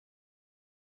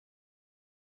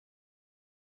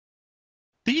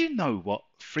Do you know what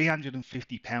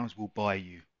 £350 will buy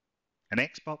you? An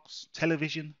Xbox,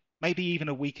 television, maybe even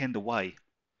a weekend away?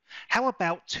 How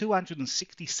about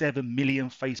 267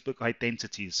 million Facebook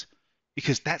identities?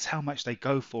 Because that's how much they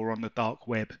go for on the dark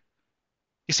web.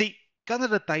 You see, gone are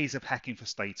the days of hacking for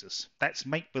status. That's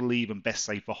make believe and best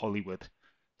safe for Hollywood.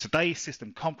 Today's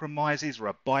system compromises are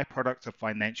a byproduct of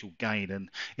financial gain,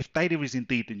 and if data is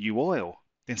indeed the new oil,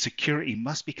 then security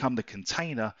must become the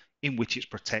container in which it's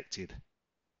protected.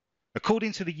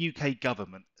 According to the UK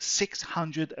government,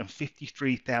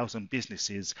 653,000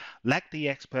 businesses lack the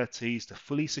expertise to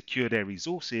fully secure their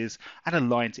resources and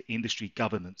align to industry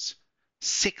governance.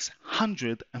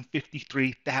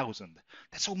 653,000.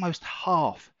 That's almost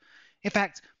half. In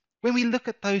fact, when we look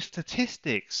at those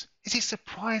statistics, is it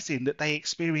surprising that they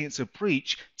experience a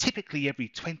breach typically every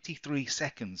 23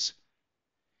 seconds?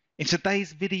 In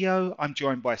today's video, I'm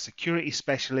joined by security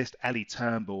specialist Ally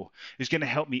Turnbull, who's going to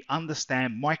help me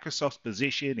understand Microsoft's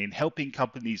position in helping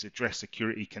companies address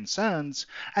security concerns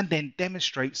and then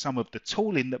demonstrate some of the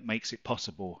tooling that makes it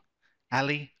possible.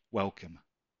 Ally, welcome.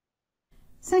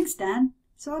 Thanks, Dan.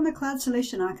 So I'm a cloud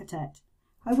solution architect.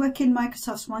 I work in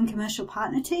Microsoft's One Commercial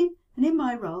Partner team, and in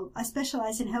my role, I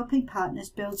specialize in helping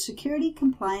partners build security,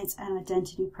 compliance, and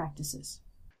identity practices.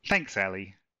 Thanks,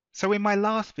 Ally. So in my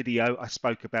last video, I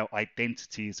spoke about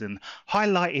identities and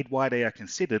highlighted why they are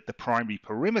considered the primary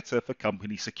perimeter for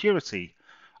company security.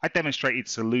 I demonstrated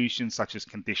solutions such as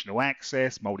conditional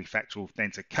access, multi-factor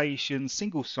authentication,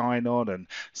 single sign-on, and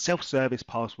self-service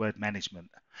password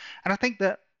management. And I think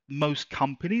that most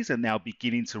companies are now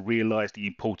beginning to realize the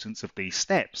importance of these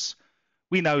steps.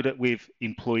 We know that with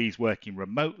employees working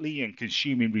remotely and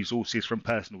consuming resources from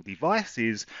personal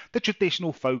devices, the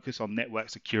traditional focus on network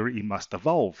security must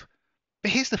evolve.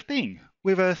 But here's the thing,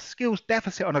 with a skills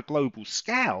deficit on a global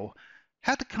scale,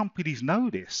 how do companies know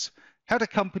this? How do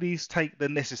companies take the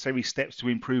necessary steps to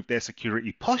improve their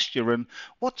security posture, and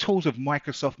what tools have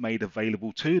Microsoft made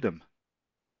available to them?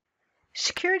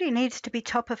 Security needs to be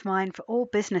top of mind for all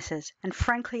businesses, and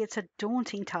frankly, it's a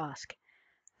daunting task.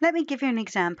 Let me give you an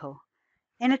example.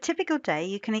 In a typical day,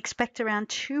 you can expect around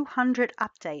 200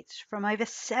 updates from over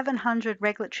 700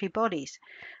 regulatory bodies.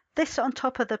 This on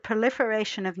top of the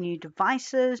proliferation of new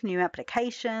devices, new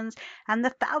applications, and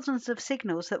the thousands of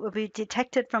signals that will be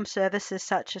detected from services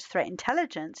such as threat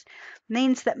intelligence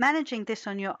means that managing this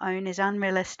on your own is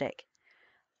unrealistic.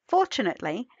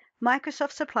 Fortunately,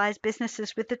 Microsoft supplies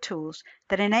businesses with the tools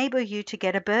that enable you to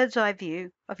get a bird's eye view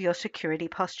of your security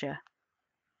posture.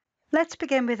 Let's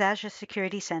begin with Azure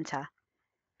Security Center.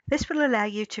 This will allow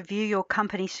you to view your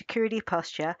company's security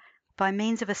posture by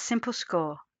means of a simple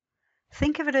score.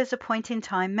 Think of it as a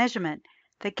point-in-time measurement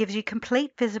that gives you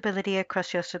complete visibility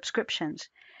across your subscriptions,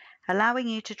 allowing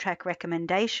you to track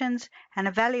recommendations and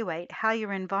evaluate how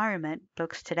your environment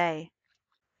looks today.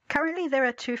 Currently, there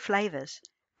are two flavors,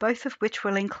 both of which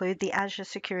will include the Azure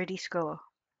Security Score.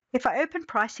 If I open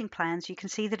pricing plans, you can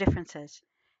see the differences.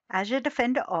 Azure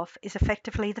Defender Off is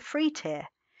effectively the free tier.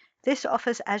 This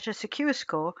offers Azure Secure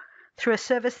Score through a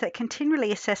service that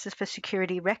continually assesses for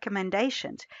security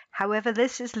recommendations. However,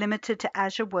 this is limited to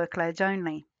Azure workloads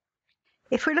only.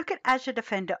 If we look at Azure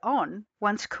Defender On,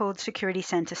 once called Security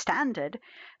Center Standard,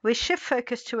 we shift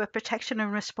focus to a protection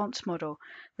and response model,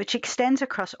 which extends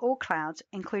across all clouds,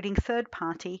 including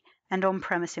third-party and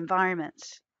on-premise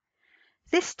environments.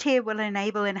 This tier will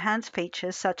enable enhanced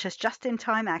features such as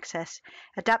just-in-time access,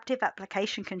 adaptive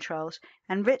application controls,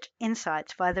 and rich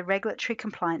insights via the regulatory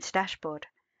compliance dashboard.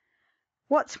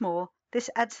 What's more, this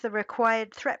adds the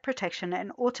required threat protection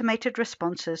and automated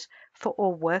responses for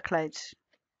all workloads.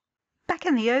 Back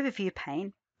in the overview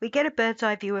pane, we get a bird's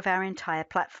eye view of our entire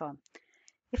platform.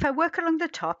 If I work along the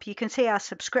top, you can see our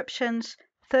subscriptions,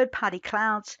 third-party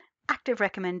clouds, active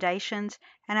recommendations,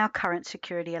 and our current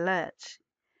security alerts.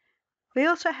 We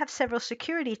also have several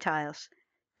security tiles.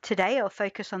 Today I'll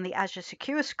focus on the Azure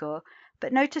Secure Score,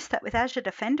 but notice that with Azure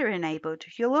Defender enabled,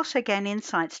 you'll also gain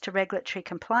insights to regulatory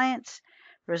compliance,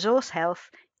 resource health,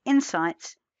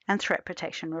 insights, and threat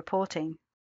protection reporting.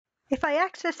 If I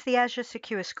access the Azure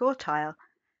Secure Score tile,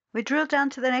 we drill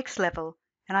down to the next level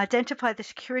and identify the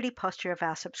security posture of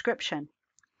our subscription.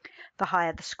 The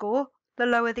higher the score, the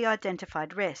lower the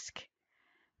identified risk.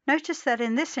 Notice that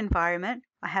in this environment,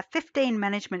 I have 15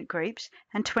 management groups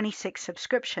and 26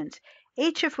 subscriptions,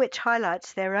 each of which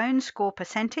highlights their own score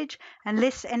percentage and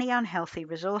lists any unhealthy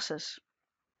resources.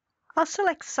 I'll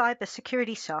select Cyber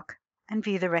Security SOC and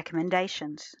view the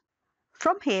recommendations.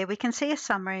 From here, we can see a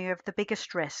summary of the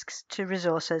biggest risks to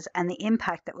resources and the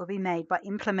impact that will be made by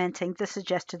implementing the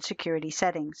suggested security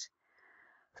settings.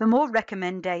 The more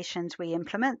recommendations we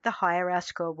implement, the higher our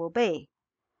score will be.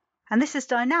 And this is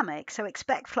dynamic, so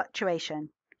expect fluctuation.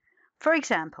 For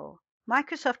example,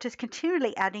 Microsoft is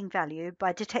continually adding value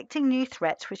by detecting new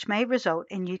threats which may result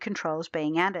in new controls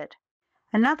being added.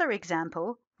 Another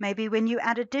example may be when you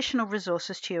add additional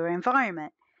resources to your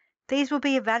environment. These will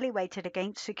be evaluated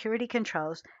against security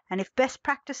controls, and if best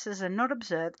practices are not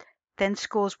observed, then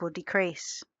scores will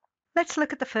decrease. Let's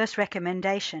look at the first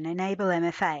recommendation, Enable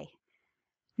MFA.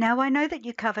 Now, I know that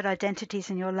you covered identities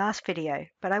in your last video,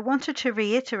 but I wanted to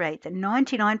reiterate that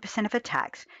 99% of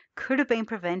attacks could have been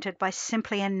prevented by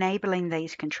simply enabling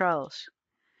these controls.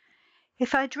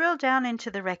 If I drill down into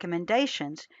the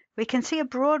recommendations, we can see a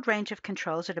broad range of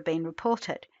controls that have been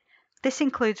reported. This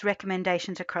includes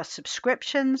recommendations across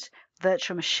subscriptions,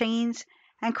 virtual machines,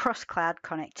 and cross-cloud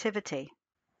connectivity.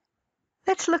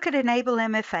 Let's look at Enable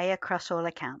MFA across all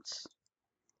accounts.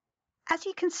 As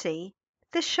you can see,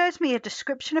 this shows me a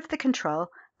description of the control,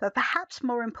 but perhaps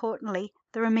more importantly,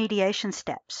 the remediation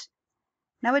steps.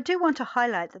 Now, I do want to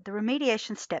highlight that the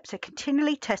remediation steps are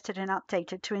continually tested and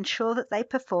updated to ensure that they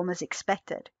perform as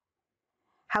expected.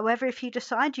 However, if you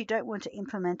decide you don't want to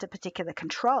implement a particular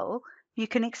control, you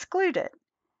can exclude it.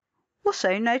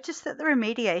 Also, notice that the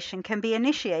remediation can be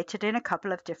initiated in a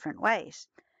couple of different ways.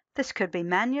 This could be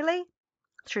manually,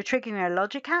 through triggering a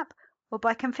logic app, or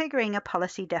by configuring a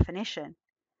policy definition.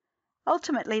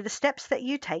 Ultimately, the steps that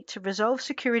you take to resolve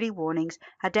security warnings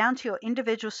are down to your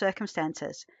individual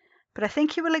circumstances, but I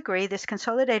think you will agree this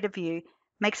consolidated view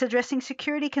makes addressing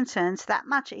security concerns that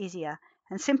much easier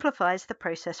and simplifies the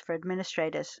process for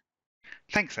administrators.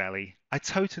 Thanks, Ally. I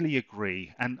totally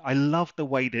agree, and I love the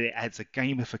way that it adds a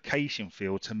gamification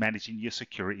feel to managing your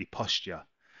security posture.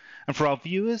 And for our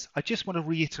viewers, I just want to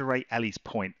reiterate Ally's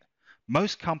point.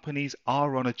 Most companies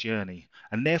are on a journey,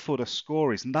 and therefore the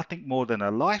score is nothing more than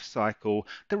a life cycle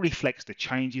that reflects the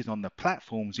changes on the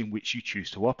platforms in which you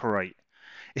choose to operate.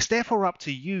 It's therefore up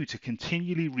to you to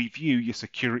continually review your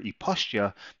security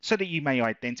posture so that you may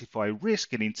identify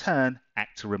risk and in turn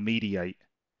act to remediate.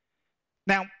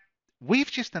 Now,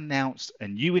 we've just announced a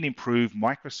new and improved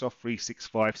Microsoft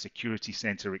 365 Security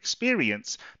Center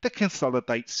experience that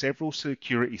consolidates several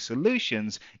security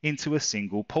solutions into a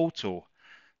single portal.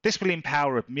 This will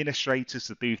empower administrators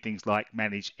to do things like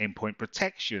manage endpoint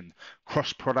protection,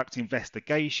 cross-product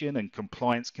investigation, and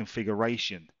compliance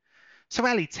configuration. So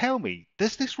Ally, tell me,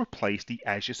 does this replace the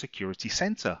Azure Security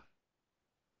Center?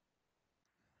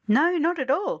 No, not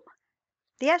at all.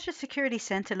 The Azure Security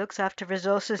Center looks after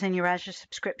resources in your Azure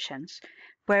subscriptions,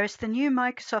 whereas the new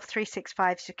Microsoft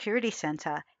 365 Security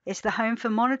Center is the home for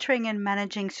monitoring and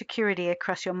managing security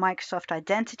across your Microsoft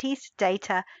identities,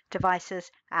 data,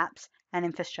 devices, apps, and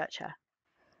infrastructure.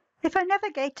 If I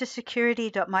navigate to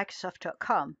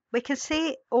security.microsoft.com, we can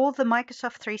see all the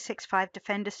Microsoft 365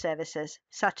 Defender services,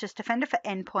 such as Defender for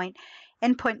Endpoint,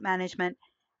 Endpoint Management,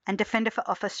 and Defender for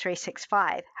Office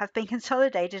 365, have been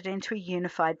consolidated into a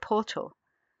unified portal.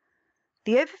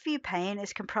 The overview pane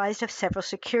is comprised of several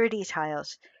security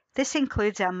tiles. This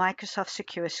includes our Microsoft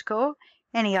Secure Score,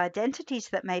 any identities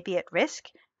that may be at risk,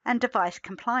 and device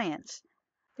compliance.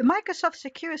 The Microsoft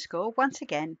Secure Score, once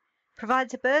again,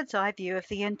 provides a bird's eye view of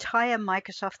the entire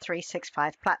Microsoft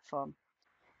 365 platform.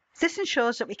 This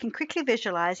ensures that we can quickly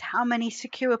visualize how many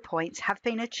secure points have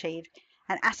been achieved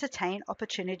and ascertain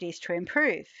opportunities to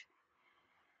improve.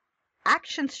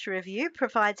 Actions to Review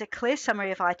provides a clear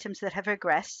summary of items that have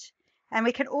regressed, and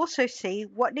we can also see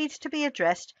what needs to be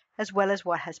addressed as well as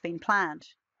what has been planned.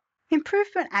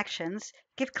 Improvement actions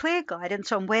give clear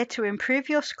guidance on where to improve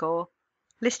your score,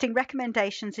 listing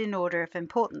recommendations in order of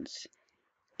importance.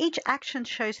 Each action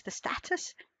shows the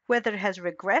status, whether it has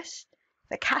regressed,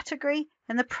 the category,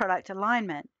 and the product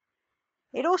alignment.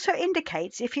 It also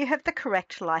indicates if you have the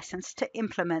correct license to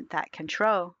implement that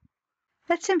control.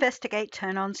 Let's investigate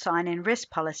Turn-on Sign-in Risk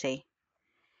Policy.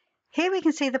 Here we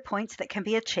can see the points that can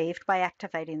be achieved by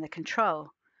activating the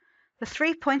control. The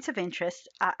 3 points of interest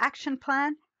are Action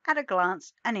Plan, At a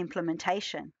Glance, and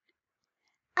Implementation.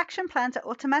 Action plans are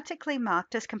automatically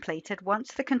marked as completed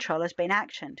once the control has been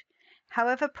actioned.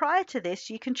 However, prior to this,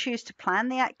 you can choose to plan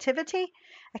the activity,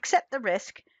 accept the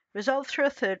risk, resolve through a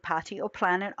third party, or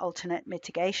plan an alternate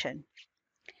mitigation.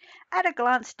 At a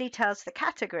Glance details the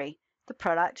category, the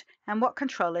product, and what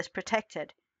control is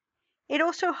protected. It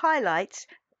also highlights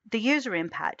the user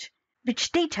impact,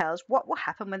 which details what will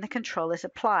happen when the control is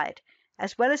applied,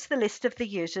 as well as the list of the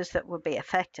users that will be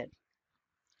affected.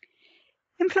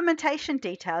 Implementation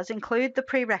details include the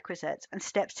prerequisites and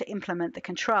steps to implement the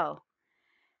control.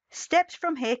 Steps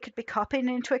from here could be copied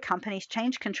into a company's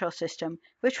change control system,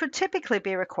 which would typically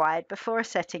be required before a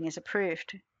setting is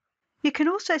approved. You can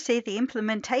also see the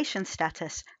implementation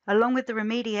status along with the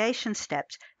remediation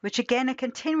steps, which again are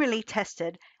continually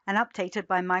tested and updated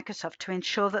by Microsoft to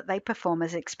ensure that they perform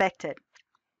as expected.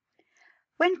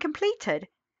 When completed,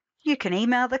 you can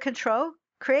email the control,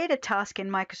 create a task in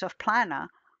Microsoft Planner,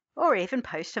 or even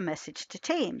post a message to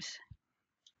Teams.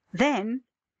 Then,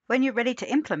 when you're ready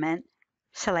to implement,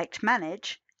 select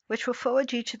Manage, which will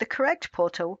forward you to the correct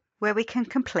portal where we can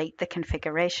complete the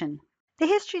configuration. The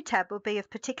History tab will be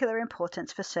of particular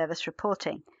importance for service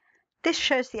reporting. This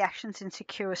shows the actions in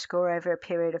Secure Score over a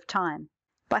period of time.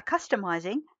 By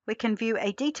customizing, we can view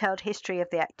a detailed history of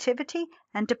the activity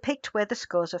and depict where the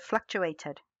scores have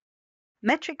fluctuated.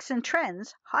 Metrics and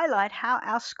trends highlight how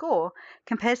our score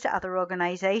compares to other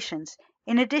organizations,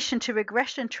 in addition to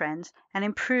regression trends and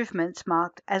improvements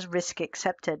marked as risk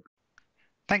accepted.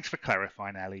 Thanks for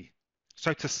clarifying, Ally.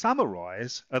 So to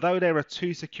summarize, although there are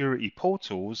two security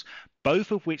portals,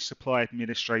 both of which supply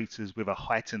administrators with a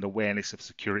heightened awareness of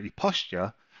security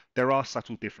posture, there are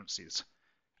subtle differences.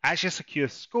 Azure Secure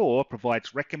Score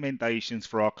provides recommendations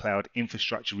for our cloud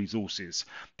infrastructure resources.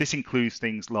 This includes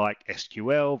things like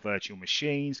SQL, virtual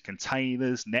machines,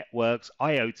 containers, networks,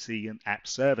 IoT, and app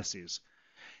services.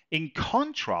 In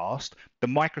contrast, the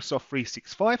Microsoft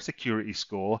 365 Security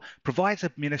Score provides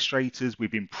administrators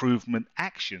with improvement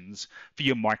actions for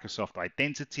your Microsoft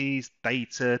identities,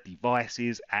 data,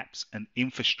 devices, apps, and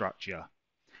infrastructure.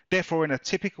 Therefore, in a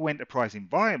typical enterprise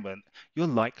environment, you'll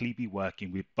likely be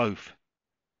working with both.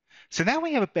 So now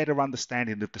we have a better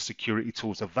understanding of the security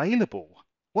tools available.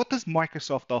 What does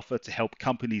Microsoft offer to help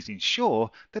companies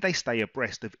ensure that they stay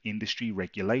abreast of industry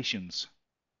regulations?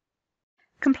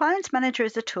 Compliance Manager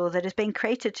is a tool that has been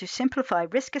created to simplify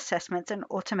risk assessments and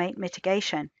automate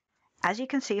mitigation. As you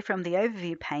can see from the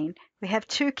overview pane, we have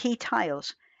two key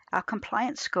tiles, our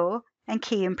compliance score and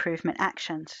key improvement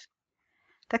actions.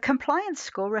 The compliance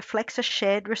score reflects a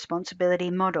shared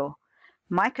responsibility model.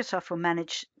 Microsoft will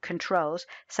manage controls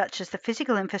such as the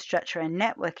physical infrastructure and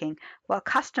networking, while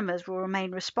customers will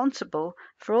remain responsible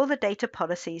for all the data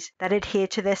policies that adhere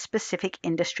to their specific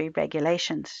industry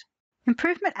regulations.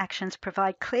 Improvement actions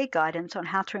provide clear guidance on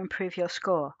how to improve your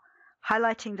score,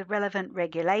 highlighting the relevant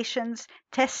regulations,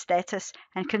 test status,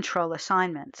 and control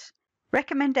assignments.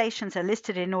 Recommendations are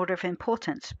listed in order of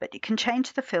importance, but you can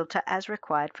change the filter as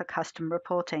required for custom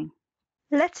reporting.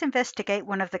 Let's investigate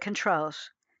one of the controls.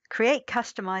 Create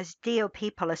customized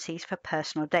DLP policies for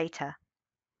personal data.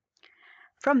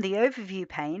 From the overview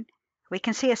pane, we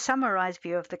can see a summarized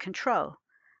view of the control.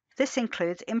 This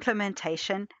includes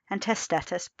implementation and test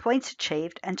status, points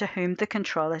achieved, and to whom the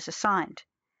control is assigned.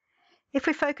 If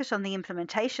we focus on the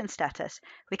implementation status,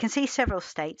 we can see several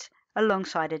states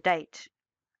alongside a date.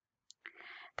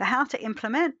 The How to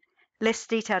Implement lists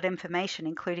detailed information,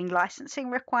 including licensing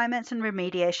requirements and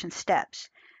remediation steps.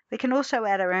 We can also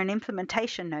add our own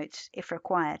implementation notes if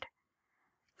required.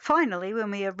 Finally,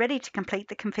 when we are ready to complete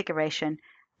the configuration,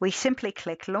 we simply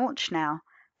click Launch Now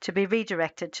to be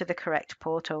redirected to the correct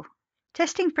portal.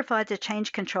 Testing provides a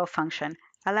change control function,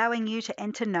 allowing you to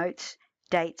enter notes,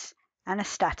 dates, and a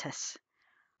status.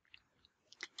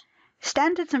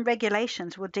 Standards and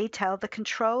regulations will detail the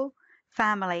control,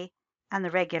 family, and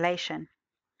the regulation.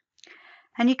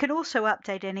 And you can also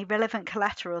update any relevant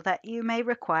collateral that you may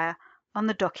require on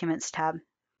the Documents tab.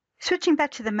 Switching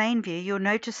back to the main view, you'll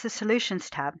notice the Solutions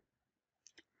tab.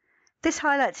 This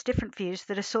highlights different views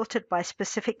that are sorted by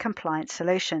specific compliance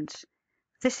solutions.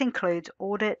 This includes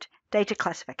audit, data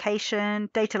classification,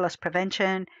 data loss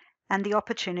prevention, and the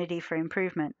opportunity for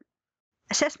improvement.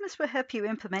 Assessments will help you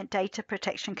implement data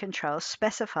protection controls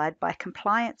specified by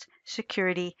compliance,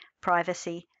 security,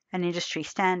 privacy, and industry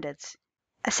standards.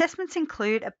 Assessments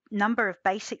include a number of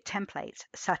basic templates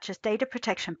such as Data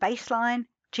Protection Baseline,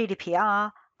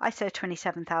 GDPR, ISO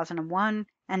 27001,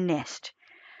 and NIST.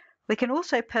 We can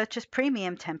also purchase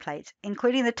premium templates,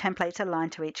 including the templates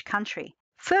aligned to each country.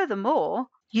 Furthermore,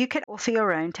 you can author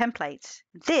your own templates.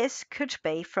 This could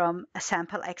be from a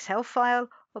sample Excel file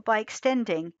or by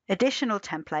extending additional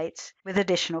templates with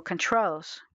additional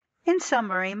controls. In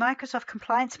summary, Microsoft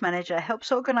Compliance Manager helps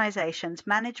organizations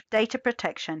manage data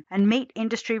protection and meet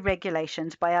industry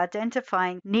regulations by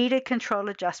identifying needed control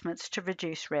adjustments to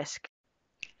reduce risk.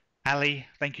 Ally,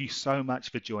 thank you so much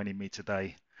for joining me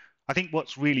today. I think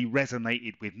what's really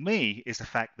resonated with me is the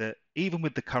fact that even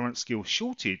with the current skills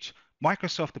shortage,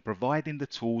 Microsoft are providing the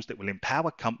tools that will empower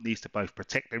companies to both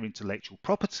protect their intellectual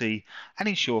property and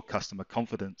ensure customer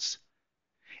confidence.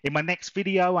 In my next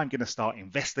video, I'm going to start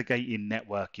investigating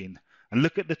networking and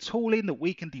look at the tooling that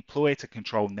we can deploy to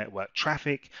control network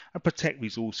traffic and protect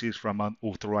resources from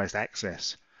unauthorized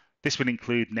access. This will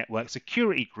include network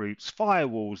security groups,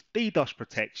 firewalls, DDoS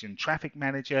protection, traffic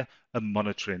manager, and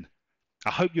monitoring. I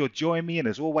hope you'll join me and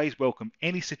as always welcome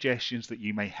any suggestions that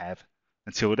you may have.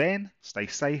 Until then, stay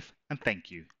safe and thank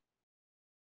you.